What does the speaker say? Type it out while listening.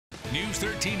News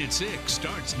 13 at 6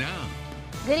 starts now.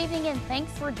 Good evening and thanks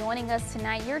for joining us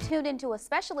tonight. You're tuned into a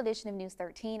special edition of News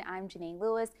 13. I'm Janine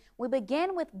Lewis. We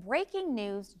begin with breaking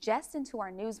news just into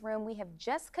our newsroom. We have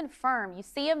just confirmed, you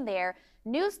see him there,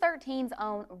 News 13's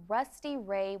own Rusty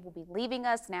Ray will be leaving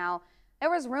us now. There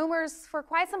was rumors for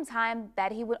quite some time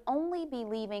that he would only be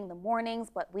leaving the mornings,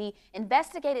 but we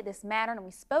investigated this matter and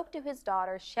we spoke to his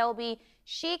daughter, Shelby.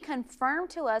 She confirmed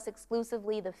to us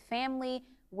exclusively the family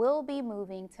will be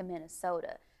moving to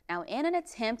Minnesota. Now, in an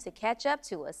attempt to catch up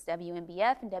to us,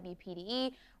 WNBF and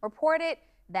WPDE reported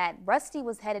that Rusty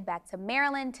was headed back to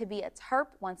Maryland to be a Terp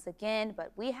once again,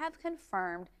 but we have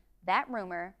confirmed that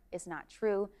rumor is not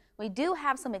true. We do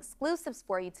have some exclusives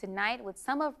for you tonight with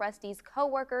some of Rusty's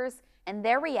co-workers and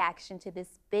their reaction to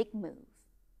this big move.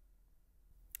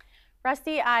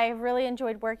 Rusty, I really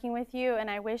enjoyed working with you, and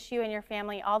I wish you and your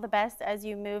family all the best as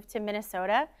you move to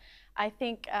Minnesota. I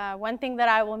think one thing that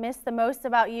I will miss the most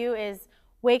about you is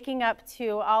waking up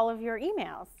to all of your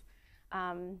emails.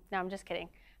 No, I'm just kidding.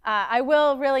 I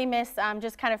will really miss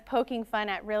just kind of poking fun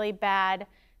at really bad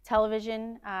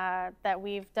television that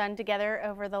we've done together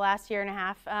over the last year and a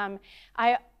half.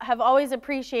 I have always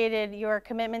appreciated your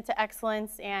commitment to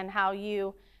excellence and how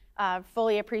you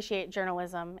fully appreciate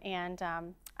journalism. And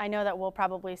I know that we'll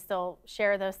probably still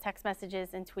share those text messages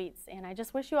and tweets. And I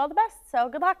just wish you all the best. So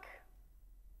good luck.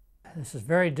 This is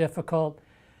very difficult.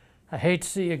 I hate to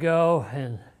see you go,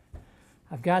 and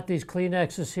I've got these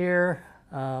Kleenexes here,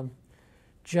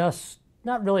 just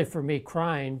not really for me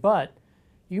crying, but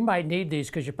you might need these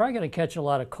because you're probably going to catch a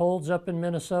lot of colds up in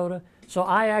Minnesota. So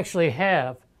I actually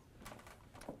have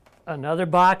another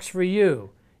box for you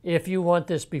if you want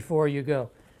this before you go.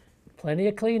 Plenty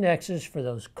of Kleenexes for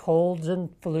those colds and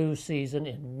flu season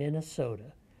in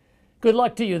Minnesota. Good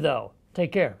luck to you, though.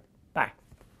 Take care. Bye.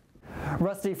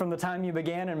 Rusty, from the time you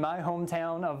began in my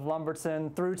hometown of Lumberton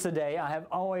through today, I have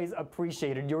always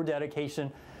appreciated your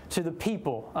dedication to the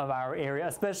people of our area,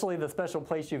 especially the special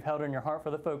place you've held in your heart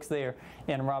for the folks there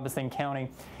in Robeson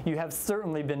County. You have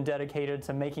certainly been dedicated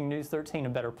to making News 13 a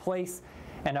better place,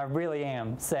 and I really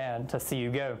am sad to see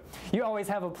you go. You always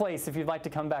have a place. If you'd like to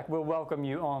come back, we'll welcome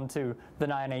you on to the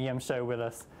 9 a.m. show with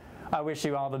us. I wish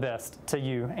you all the best to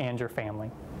you and your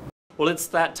family. Well, it's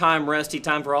that time, Rusty,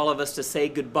 time for all of us to say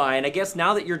goodbye. And I guess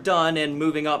now that you're done and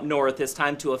moving up north, it's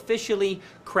time to officially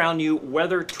crown you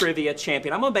Weather Trivia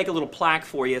Champion. I'm going to make a little plaque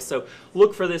for you, so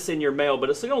look for this in your mail. But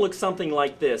it's going to look something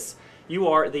like this. You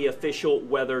are the official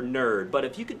weather nerd. But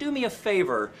if you could do me a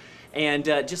favor and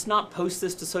just not post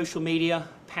this to social media,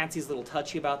 Patsy's a little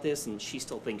touchy about this, and she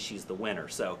still thinks she's the winner.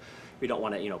 So we don't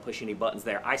want to, push any buttons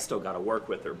there. I still got to work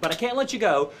with her. But I can't let you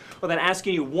go without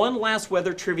asking you one last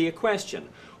weather trivia question.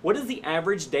 What is the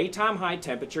average daytime high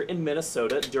temperature in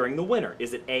Minnesota during the winter?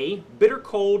 Is it A, bitter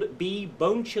cold, B,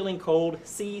 bone-chilling cold,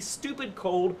 C, stupid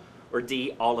cold, or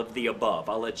D, all of the above?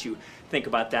 I'll let you think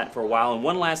about that for a while. And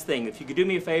one last thing, if you could do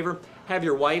me a favor, have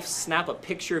your wife snap a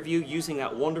picture of you using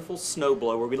that wonderful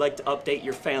snowblower. We'd like to update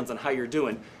your fans on how you're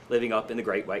doing living up in the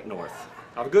Great White North.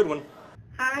 Have a good one.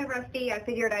 Hi, Rusty. I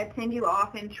figured I'd send you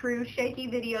off in true shaky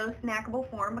video snackable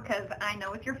form because I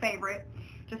know it's your favorite.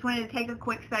 Just wanted to take a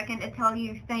quick second to tell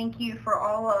you thank you for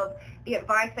all of the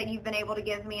advice that you've been able to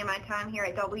give me in my time here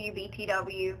at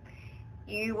WBTW.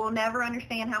 You will never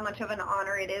understand how much of an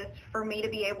honor it is for me to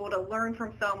be able to learn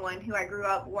from someone who I grew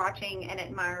up watching and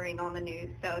admiring on the news.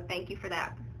 So thank you for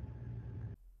that.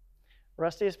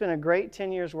 Rusty, it's been a great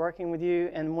 10 years working with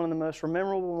you, and one of the most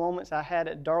memorable moments I had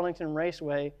at Darlington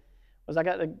Raceway was I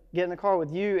got to get in the car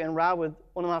with you and ride with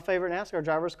one of my favorite NASCAR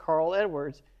drivers, Carl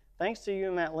Edwards. Thanks to you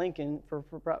and Matt Lincoln for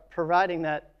providing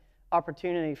that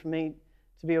opportunity for me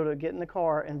to be able to get in the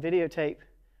car and videotape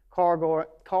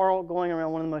Carl going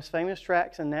around one of the most famous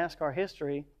tracks in NASCAR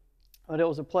history. But it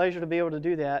was a pleasure to be able to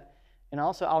do that. And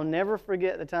also, I'll never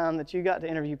forget the time that you got to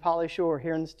interview Pauly Shore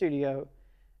here in the studio,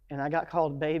 and I got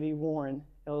called Baby Warren.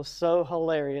 It was so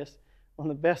hilarious. One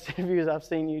of the best interviews I've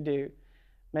seen you do.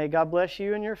 May God bless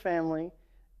you and your family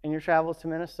and your travels to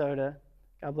Minnesota.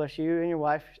 God bless you and your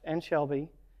wife and Shelby.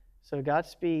 So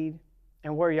Godspeed,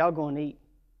 and where are y'all going to eat?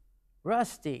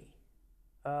 Rusty,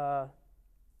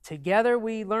 together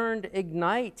we learned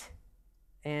Ignite,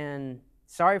 and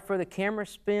sorry for the camera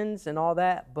spins and all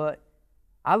that, but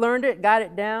I learned it, got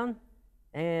it down,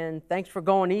 and thanks for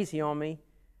going easy on me.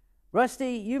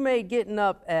 Rusty, you made getting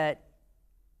up at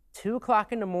 2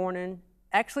 o'clock in the morning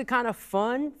actually kind of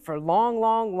fun for a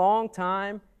long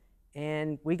time,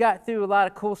 and we got through a lot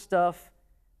of cool stuff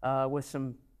with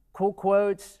some cool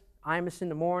quotes, Imus in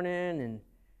the morning, and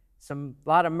a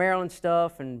lot of Maryland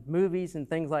stuff and movies and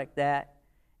things like that.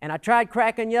 And I tried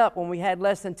cracking you up when we had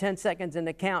less than 10 seconds in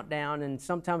the countdown, and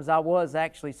sometimes I was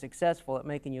actually successful at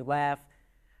making you laugh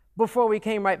before we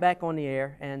came right back on the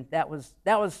air, and that was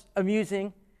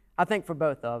amusing, I think, for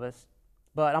both of us.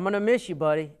 But I'm going to miss you,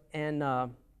 buddy,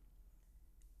 and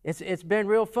it's been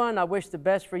real fun. I wish the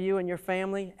best for you and your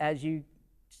family as you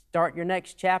start your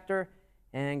next chapter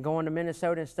and going to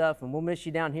Minnesota and stuff, and we'll miss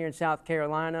you down here in South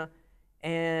Carolina.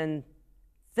 And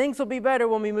things will be better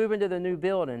when we move into the new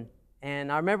building.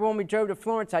 And I remember when we drove to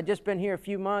Florence, I'd just been here a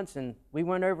few months, and we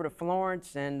went over to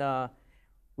Florence, and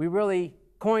we really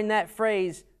coined that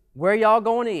phrase, where y'all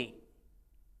going to eat?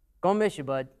 Gonna miss you,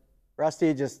 bud.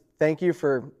 Rusty, just thank you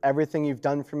for everything you've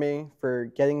done for me, for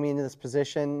getting me into this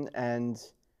position, and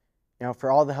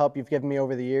for all the help you've given me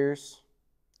over the years.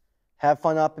 Have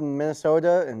fun up in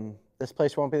Minnesota, and this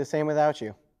place won't be the same without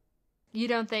you. You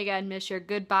don't think I'd miss your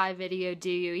goodbye video,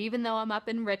 do you? Even though I'm up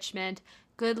in Richmond.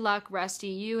 Good luck, Rusty.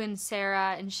 You and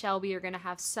Sarah and Shelby are going to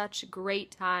have such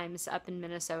great times up in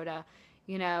Minnesota.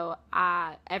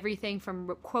 Everything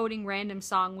from quoting random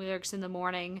song lyrics in the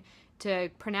morning to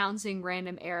pronouncing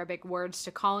random Arabic words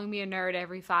to calling me a nerd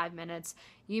every 5 minutes.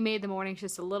 You made the mornings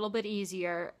just a little bit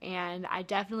easier, and I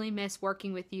definitely miss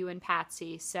working with you and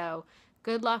Patsy. So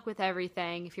good luck with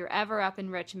everything. If you're ever up in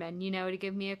Richmond, to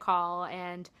give me a call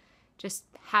and just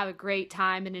have a great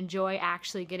time and enjoy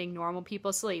actually getting normal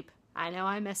people sleep. I know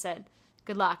I miss it.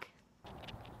 Good luck.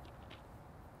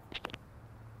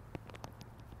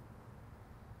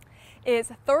 It's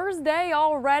Thursday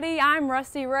already. I'm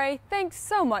Rusty Ray. Thanks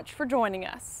so much for joining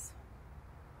us.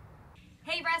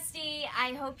 Hey Rusty,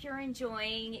 I hope you're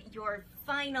enjoying your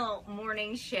final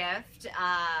morning shift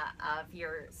of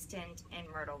your stint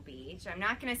in Myrtle Beach. I'm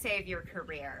not going to say of your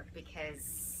career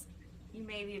because you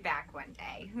may be back one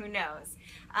day. Who knows?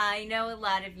 I know a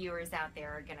lot of viewers out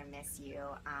there are going to miss you,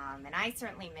 and I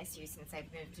certainly miss you since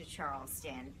I've moved to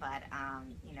Charleston, but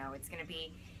it's going to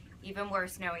be even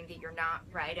worse knowing that you're not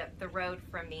right up the road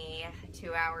from me,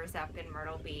 2 hours up in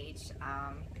Myrtle Beach.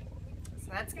 So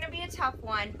that's going to be a tough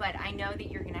one, but I know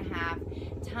that you're going to have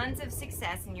tons of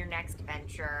success in your next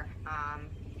venture.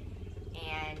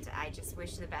 And I just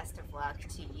wish the best of luck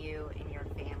to you and your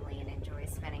family, and enjoy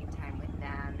spending time with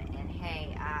them. And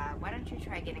hey, why don't you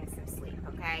try getting some sleep,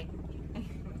 okay?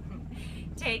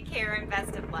 Take care and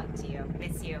best of luck to you.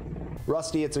 Miss you.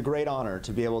 Rusty, it's a great honor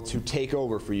to be able to take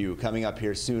over for you coming up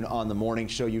here soon on the morning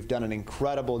show. You've done an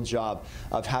incredible job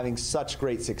of having such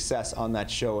great success on that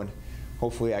show, and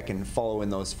hopefully I can follow in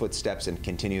those footsteps and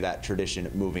continue that tradition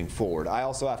moving forward. I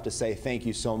also have to say thank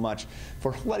you so much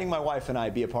for letting my wife and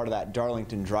I be a part of that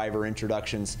Darlington driver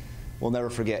introductions. We'll never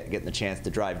forget getting the chance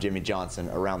to drive Jimmy Johnson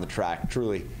around the track.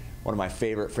 Truly one of my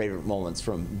favorite moments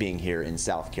from being here in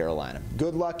South Carolina.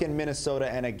 Good luck in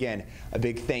Minnesota, and again, a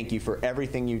big thank you for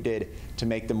everything you did to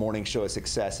make the morning show a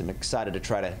success. I'm excited to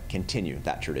try to continue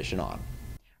that tradition on.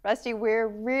 Rusty, we're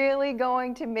really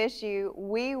going to miss you.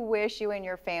 We wish you and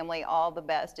your family all the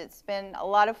best. It's been a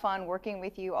lot of fun working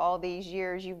with you all these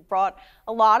years. You've brought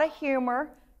a lot of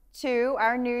humor to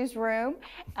our newsroom.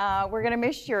 We're going to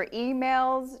miss your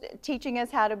emails, teaching us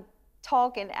how to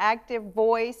talk in active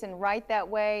voice and write that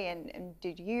way, and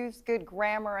to use good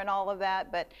grammar and all of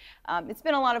that. But it's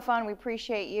been a lot of fun. We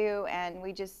appreciate you, and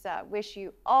we just wish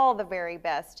you all the very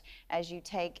best as you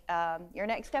take your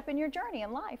next step in your journey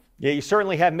in life. Yeah, you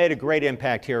certainly have made a great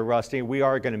impact here, Rusty. We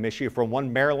are going to miss you from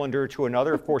one Marylander to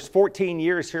another. Of course, 14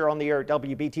 years here on the air at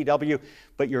WBTW,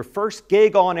 but your first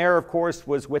gig on air, of course,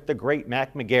 was with the great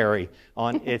Mac McGarry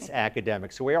on It's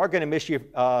Academic. So we are going to miss you,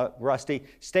 Rusty.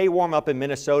 Stay warm up in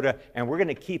Minnesota, and we're going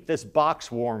to keep this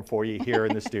box warm for you here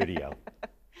in the studio.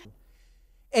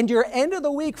 And your end of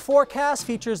the week forecast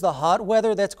features the hot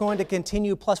weather that's going to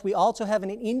continue. Plus, we also have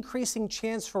an increasing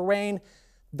chance for rain.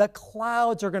 The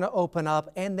clouds are going to open up,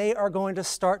 and they are going to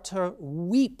start to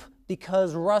weep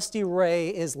because Rusty Ray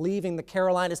is leaving the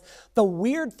Carolinas. The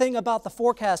weird thing about the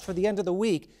forecast for the end of the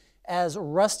week, as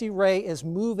Rusty Ray is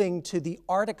moving to the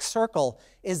Arctic Circle,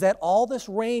 is that all this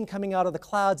rain coming out of the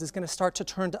clouds is going to start to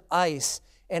turn to ice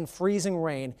and freezing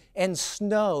rain and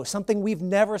snow, something we've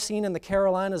never seen in the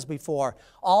Carolinas before.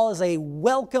 All is a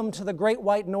welcome to the Great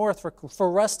White North for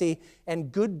Rusty,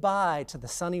 and goodbye to the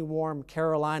sunny, warm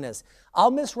Carolinas.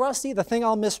 I'll miss Rusty. The thing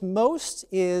I'll miss most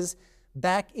is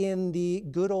back in the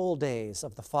good old days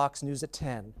of the Fox News at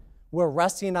 10, where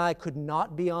Rusty and I could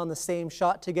not be on the same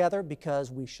shot together because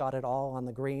we shot it all on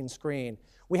the green screen.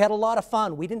 We had a lot of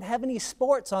fun. We didn't have any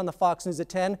sports on the Fox News at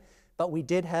 10, but we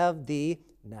did have the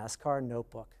NASCAR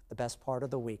notebook, the best part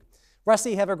of the week.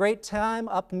 Rusty, have a great time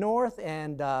up north,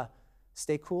 and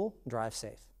stay cool and drive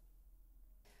safe.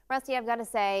 Rusty, I've got to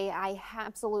say, I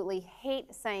absolutely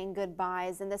hate saying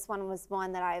goodbyes, and this one was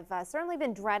one that I've certainly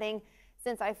been dreading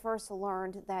since I first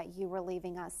learned that you were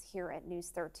leaving us here at News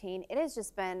 13. It has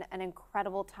just been an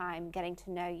incredible time getting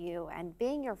to know you and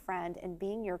being your friend and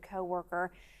being your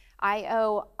coworker. I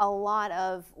owe a lot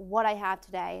of what I have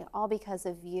today, all because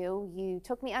of you. You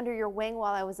took me under your wing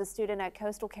while I was a student at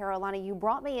Coastal Carolina. You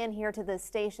brought me in here to this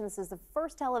station. This is the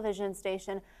first television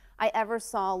station I ever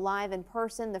saw live in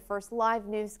person, the first live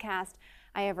newscast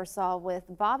I ever saw with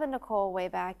Bob and Nicole way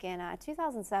back in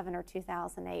 2007 or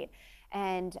 2008.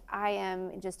 And I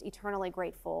am just eternally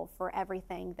grateful for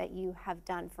everything that you have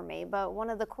done for me. But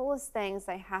one of the coolest things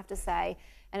I have to say,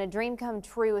 and a dream come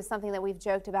true, is something that we've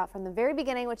joked about from the very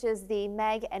beginning, which is the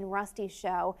Meg and Rusty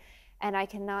show. And I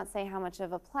cannot say how much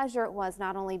of a pleasure it was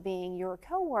not only being your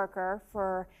co-worker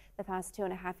for the past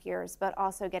 2.5 years, but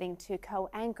also getting to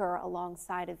co-anchor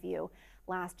alongside of you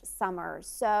last summer.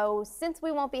 So since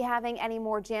we won't be having any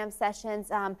more jam sessions,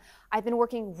 I've been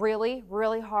working really,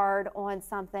 really hard on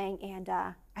something, and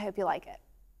I hope you like it.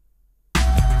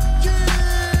 Yeah,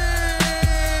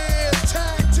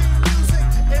 tag team music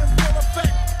in full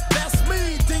effect. That's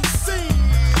me, DC,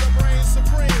 the brain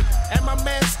supreme, and my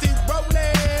man Steve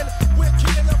Ronan. We're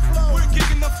kicking the flow. We're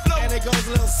kicking the flow. And it goes a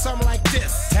little something like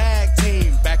this. Tag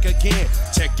team back again.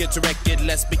 Check it, direct it,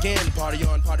 let's begin. Party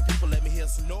on, party people, let me hear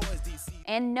some noise, DC.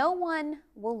 And no one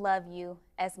will love you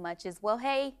as much as, well,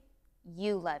 hey,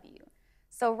 you love you.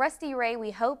 So Rusty Ray,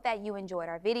 we hope that you enjoyed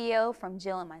our video from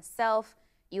Jill and myself.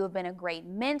 You have been a great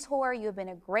mentor, you have been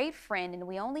a great friend, and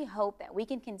we only hope that we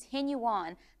can continue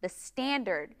on the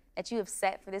standard that you have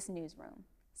set for this newsroom.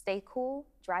 Stay cool,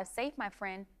 drive safe, my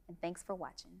friend, and thanks for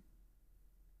watching.